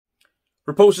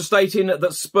Reports are stating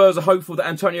that Spurs are hopeful that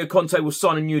Antonio Conte will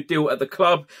sign a new deal at the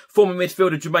club. Former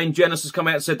midfielder Jenas has come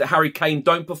out and said that Harry Kane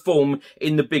don't perform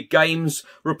in the big games.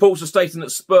 Reports are stating that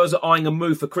Spurs are eyeing a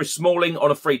move for Chris Smalling on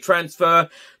a free transfer.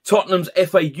 Tottenham's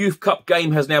FA Youth Cup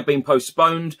game has now been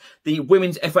postponed. The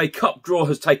Women's FA Cup draw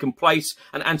has taken place,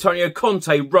 and Antonio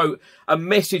Conte wrote a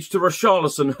message to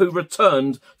Richarlison, who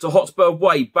returned to Hotspur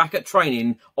Way back at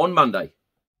training on Monday.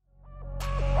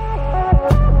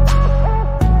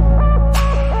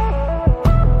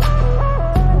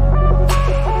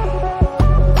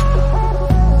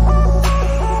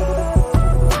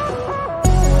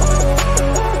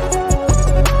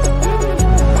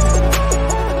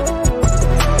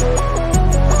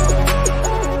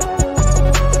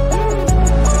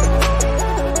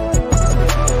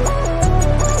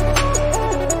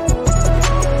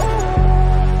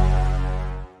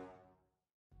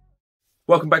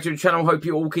 Welcome back to the channel. Hope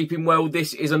you're all keeping well.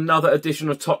 This is another edition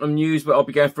of Tottenham News, where I'll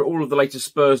be going through all of the latest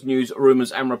Spurs news,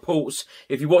 rumours and reports.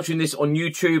 If you're watching this on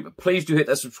YouTube, please do hit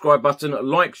that subscribe button,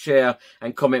 like, share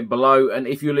and comment below. And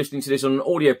if you're listening to this on an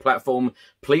audio platform,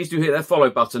 please do hit that follow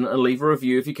button and leave a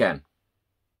review if you can.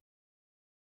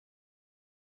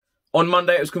 On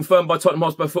Monday, it was confirmed by Tottenham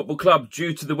Hotspur Football Club,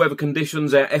 due to the weather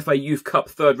conditions, our FA Youth Cup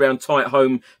third round tie at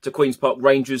home to Queen's Park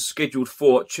Rangers, scheduled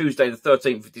for Tuesday the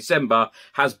 13th of December,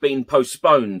 has been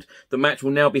postponed. The match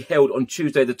will now be held on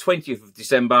Tuesday the 20th of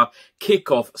December,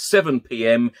 kick-off 7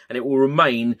 p.m, and it will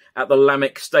remain at the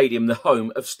Lamek Stadium, the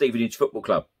home of Stevenage Football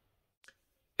Club.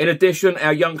 In addition,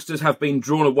 our youngsters have been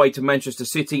drawn away to Manchester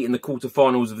City in the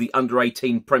quarter-finals of the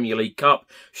Under-18 Premier League Cup.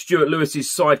 Stuart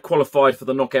Lewis's side qualified for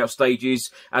the knockout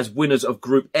stages as winners of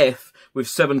Group F with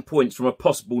 7 points from a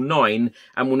possible 9,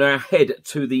 and will now head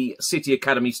to the City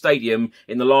Academy Stadium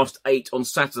in the last 8 on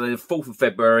Saturday the 4th of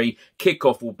February.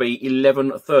 Kick-off will be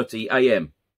 11:30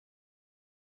 a.m.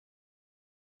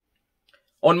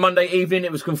 On Monday evening,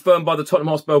 it was confirmed by the Tottenham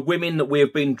Hotspur women that we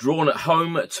have been drawn at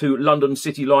home to London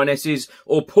City Lionesses,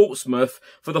 or Portsmouth,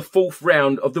 for the 4th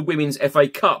round of the Women's FA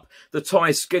Cup. The tie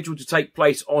is scheduled to take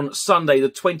place on Sunday, the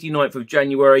 29th of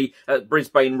January at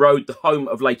Brisbane Road, the home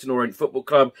of Leyton Orient Football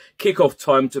Club. Kick-off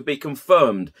time to be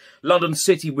confirmed. London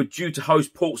City were due to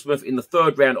host Portsmouth in the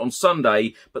 3rd round on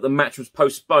Sunday, but the match was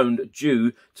postponed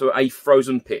due to a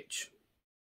frozen pitch.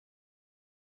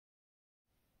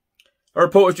 A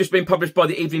report has just been published by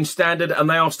the Evening Standard, and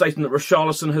they are stating that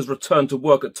Richarlison has returned to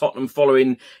work at Tottenham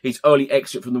following his early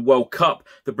exit from the World Cup.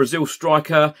 The Brazil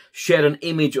striker shared an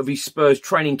image of his Spurs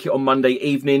training kit on Monday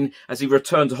evening as he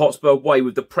returned to Hotspur Way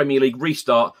with the Premier League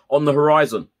restart on the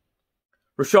horizon.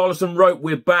 Richarlison wrote,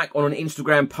 "We're back," on an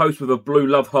Instagram post with a blue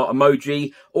love heart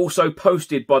emoji. Also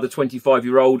posted by the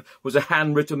 25-year-old was a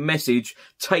handwritten message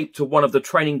taped to one of the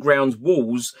training ground's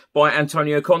walls by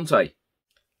Antonio Conte.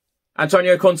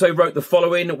 Antonio Conte wrote the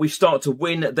following: "We start to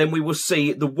win, then we will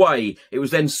see the way." It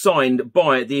was then signed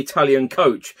by the Italian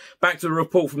coach. Back to the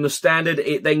report from the Standard,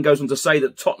 it then goes on to say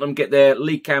that Tottenham get their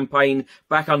league campaign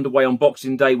back underway on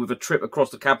Boxing Day with a trip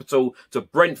across the capital to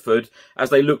Brentford as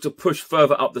they look to push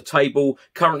further up the table,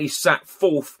 currently sat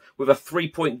 4th with a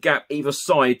 3-point gap either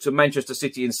side to Manchester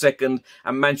City in 2nd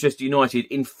and Manchester United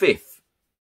in 5th.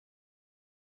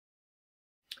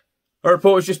 A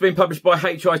report has just been published by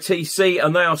HITC,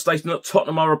 and they are stating that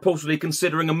Tottenham are reportedly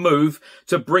considering a move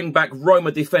to bring back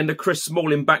Roma defender Chris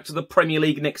Smalling back to the Premier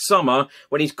League next summer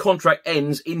when his contract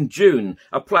ends in June,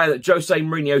 a player that Jose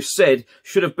Mourinho said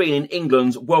should have been in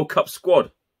England's World Cup squad.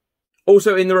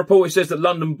 Also in the report, it says that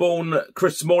London-born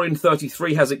Chris Smalling,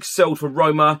 33, has excelled for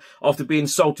Roma after being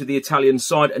sold to the Italian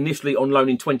side, initially on loan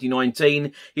in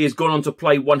 2019. He has gone on to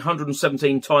play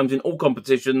 117 times in all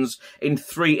competitions in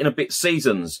 3 and a bit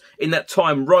seasons. In that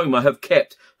time, Roma have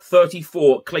kept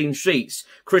 34 clean sheets.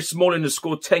 Chris Smalling has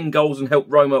scored 10 goals and helped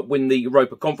Roma win the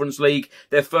Europa Conference League,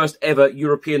 their first ever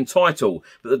European title.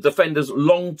 But the defender's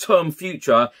long-term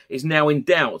future is now in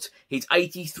doubt. His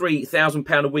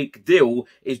 £83,000 a week deal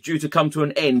is due to come to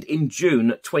an end in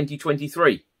June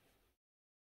 2023.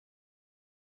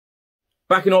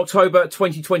 Back in October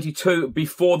 2022,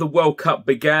 before the World Cup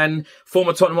began,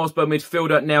 former Tottenham Hotspur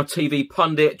midfielder, now TV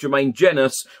pundit,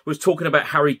 Jenas, was talking about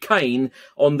Harry Kane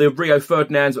on the Rio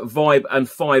Ferdinand's Vibe and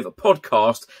 5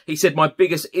 podcast. He said, "My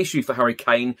biggest issue for Harry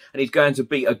Kane, and he's going to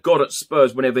be a god at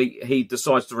Spurs whenever he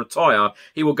decides to retire,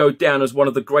 he will go down as one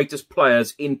of the greatest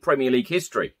players in Premier League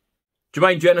history."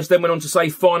 Jenas then went on to say,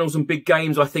 "Finals and big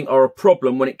games, I think, are a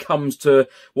problem when it comes to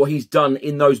what he's done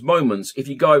in those moments. If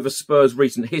you go over Spurs'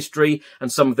 recent history and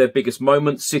some of their biggest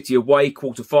moments, City away,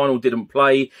 quarter-final, didn't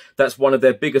play. That's one of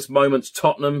their biggest moments.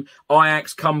 Tottenham,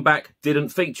 Ajax comeback, didn't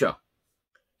feature."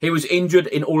 He was injured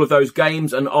in all of those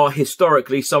games and are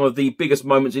historically some of the biggest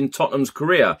moments in Tottenham's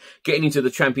career. Getting into the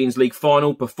Champions League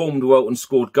final, performed well and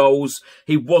scored goals.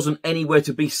 He wasn't anywhere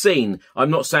to be seen.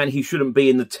 I'm not saying he shouldn't be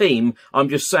in the team. I'm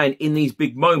just saying in these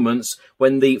big moments,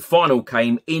 when the final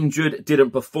came, injured,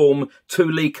 didn't perform. 2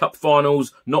 League Cup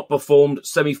finals, not performed.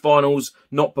 Semi-finals,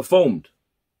 not performed.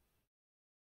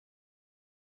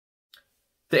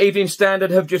 The Evening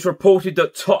Standard have just reported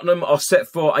that Tottenham are set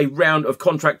for a round of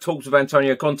contract talks with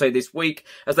Antonio Conte this week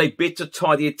as they bid to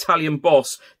tie the Italian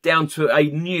boss down to a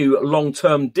new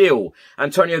long-term deal.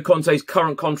 Antonio Conte's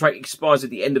current contract expires at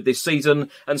the end of this season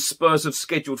and Spurs have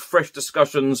scheduled fresh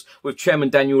discussions with Chairman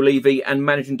Daniel Levy and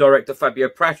Managing Director Fabio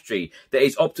Paratici. There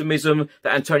is optimism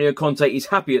that Antonio Conte is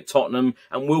happy at Tottenham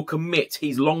and will commit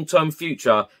his long-term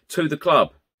future to the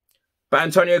club. But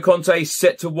Antonio Conte is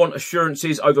set to want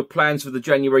assurances over plans for the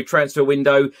January transfer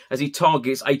window as he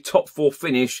targets a top 4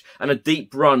 finish and a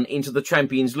deep run into the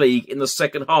Champions League in the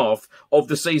second half of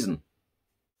the season.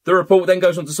 The report then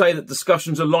goes on to say that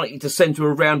discussions are likely to centre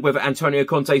around whether Antonio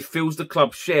Conte feels the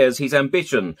club shares his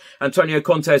ambition. Antonio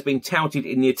Conte has been touted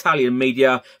in the Italian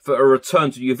media for a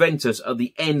return to Juventus at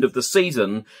the end of the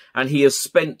season, and he has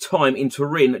spent time in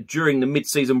Turin during the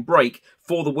mid-season break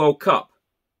for the World Cup.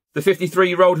 The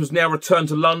 53-year-old has now returned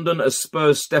to London as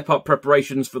Spurs step up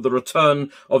preparations for the return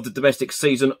of the domestic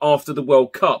season after the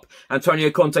World Cup.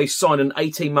 Antonio Conte signed an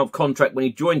 18-month contract when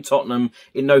he joined Tottenham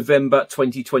in November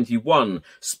 2021.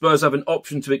 Spurs have an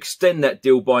option to extend that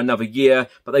deal by another year,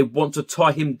 but they want to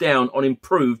tie him down on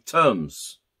improved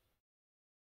terms.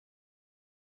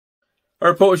 A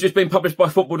report has just been published by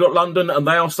Football.London and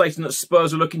they are stating that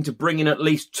Spurs are looking to bring in at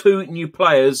least 2 new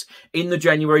players in the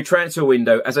January transfer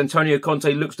window as Antonio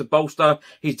Conte looks to bolster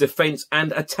his defence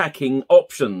and attacking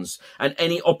options. And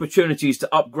any opportunities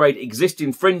to upgrade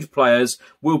existing fringe players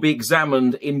will be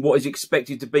examined in what is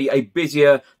expected to be a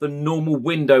busier than normal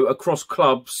window across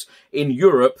clubs in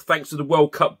Europe thanks to the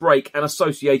World Cup break and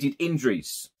associated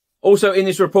injuries. Also in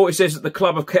this report, it says that the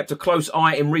club have kept a close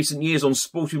eye in recent years on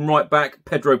Sporting right-back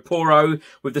Pedro Porro,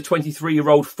 with the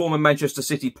 23-year-old former Manchester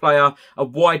City player a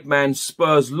wide man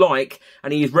Spurs like,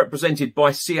 and he is represented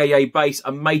by CAA Base,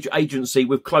 a major agency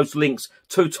with close links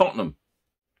to Tottenham.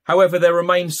 However, there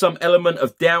remains some element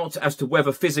of doubt as to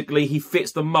whether physically he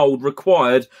fits the mould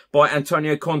required by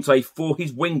Antonio Conte for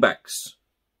his wing-backs.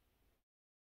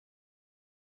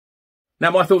 Now,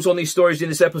 my thoughts on these stories in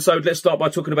this episode. Let's start by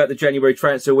talking about the January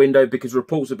transfer window because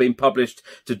reports have been published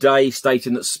today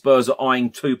stating that Spurs are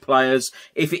eyeing 2 players.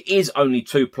 If it is only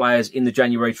 2 players in the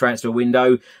January transfer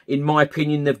window, in my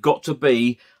opinion, they've got to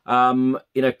be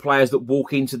players that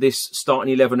walk into this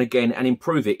starting 11 again and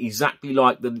improve it, exactly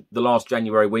like the last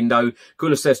January window.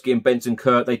 Kulusevski and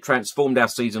Bentancur, they transformed our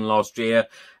season last year,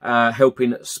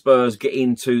 helping Spurs get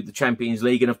into the Champions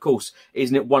League. And of course,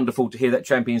 isn't it wonderful to hear that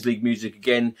Champions League music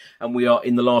again? And we are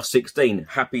in the last 16.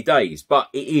 Happy days. But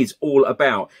it is all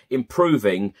about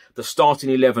improving the starting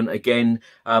 11 again.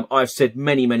 I've said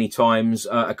many, many times,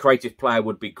 a creative player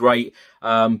would be great.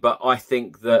 But I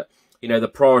think that the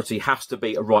priority has to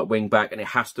be a right wing back and it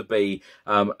has to be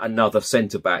another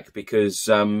centre back because,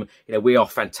 we are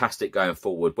fantastic going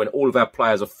forward. When all of our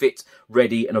players are fit,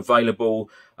 ready and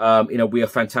available, we are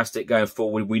fantastic going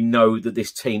forward. We know that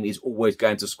this team is always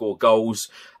going to score goals.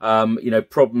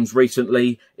 Problems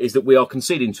recently is that we are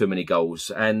conceding too many goals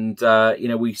and,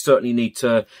 we certainly need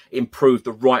to improve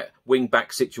the right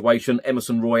wing-back situation.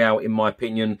 Emerson Royale, in my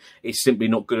opinion, is simply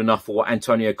not good enough for what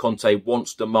Antonio Conte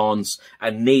wants, demands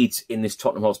and needs in this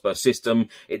Tottenham Hotspur system.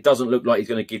 It doesn't look like he's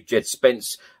going to give Jed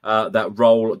Spence that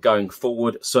role going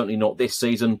forward. Certainly not this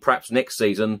season, perhaps next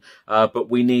season.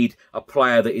 But we need a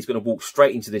player that is going to walk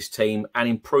straight into this team and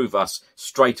improve us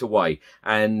straight away.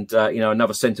 And,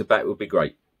 another centre-back would be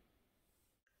great.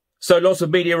 So lots of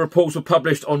media reports were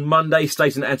published on Monday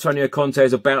stating that Antonio Conte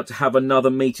is about to have another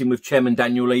meeting with Chairman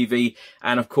Daniel Levy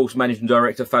and, of course, Managing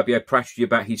Director Fabio Paratici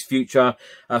about his future.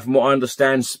 From what I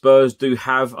understand, Spurs do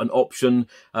have an option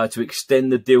to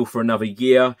extend the deal for another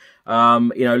year.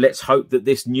 Let's hope that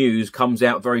this news comes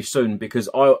out very soon because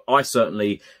I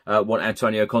certainly want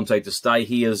Antonio Conte to stay.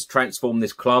 He has transformed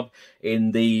this club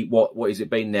in the, what has it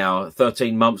been now,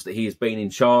 13 months that he has been in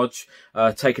charge,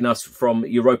 taken us from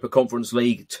Europa Conference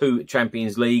League to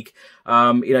Champions League.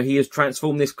 He has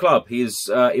transformed this club. He has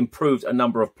improved a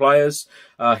number of players.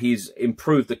 He's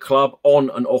improved the club on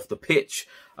and off the pitch.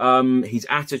 His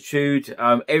attitude,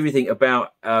 everything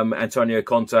about Antonio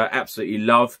Conte, I absolutely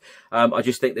love. I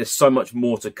just think there's so much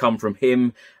more to come from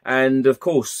him. And of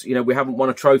course, we haven't won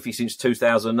a trophy since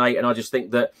 2008. And I just think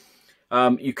that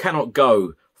you cannot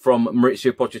go from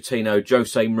Mauricio Pochettino,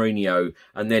 Jose Mourinho,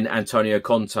 and then Antonio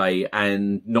Conte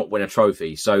and not win a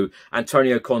trophy. So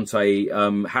Antonio Conte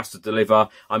has to deliver.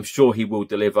 I'm sure he will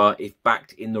deliver if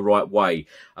backed in the right way.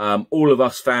 All of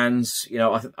us fans, you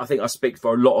know, I think I speak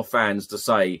for a lot of fans to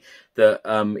say that,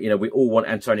 you know, we all want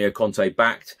Antonio Conte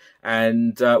backed,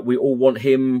 and we all want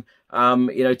him,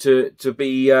 you know, to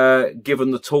be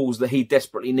given the tools that he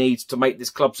desperately needs to make this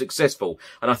club successful.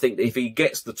 And I think that if he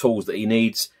gets the tools that he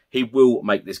needs, he will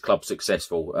make this club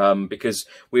successful, because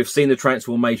we've seen the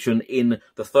transformation in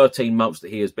the 13 months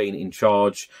that he has been in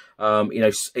charge. You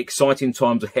know, exciting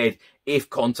times ahead if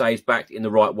Conte is backed in the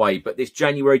right way. But this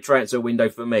January transfer window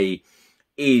for me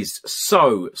is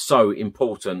so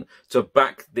important to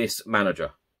back this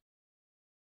manager.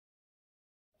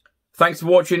 Thanks for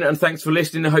watching and thanks for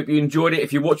listening. I hope you enjoyed it.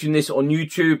 If you're watching this on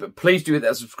YouTube, please do hit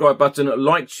that subscribe button,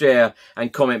 like, share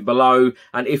and comment below.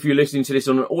 And if you're listening to this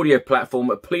on an audio platform,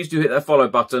 please do hit that follow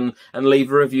button and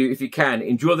leave a review if you can.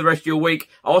 Enjoy the rest of your week.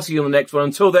 I'll see you on the next one.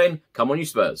 Until then, come on you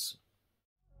Spurs.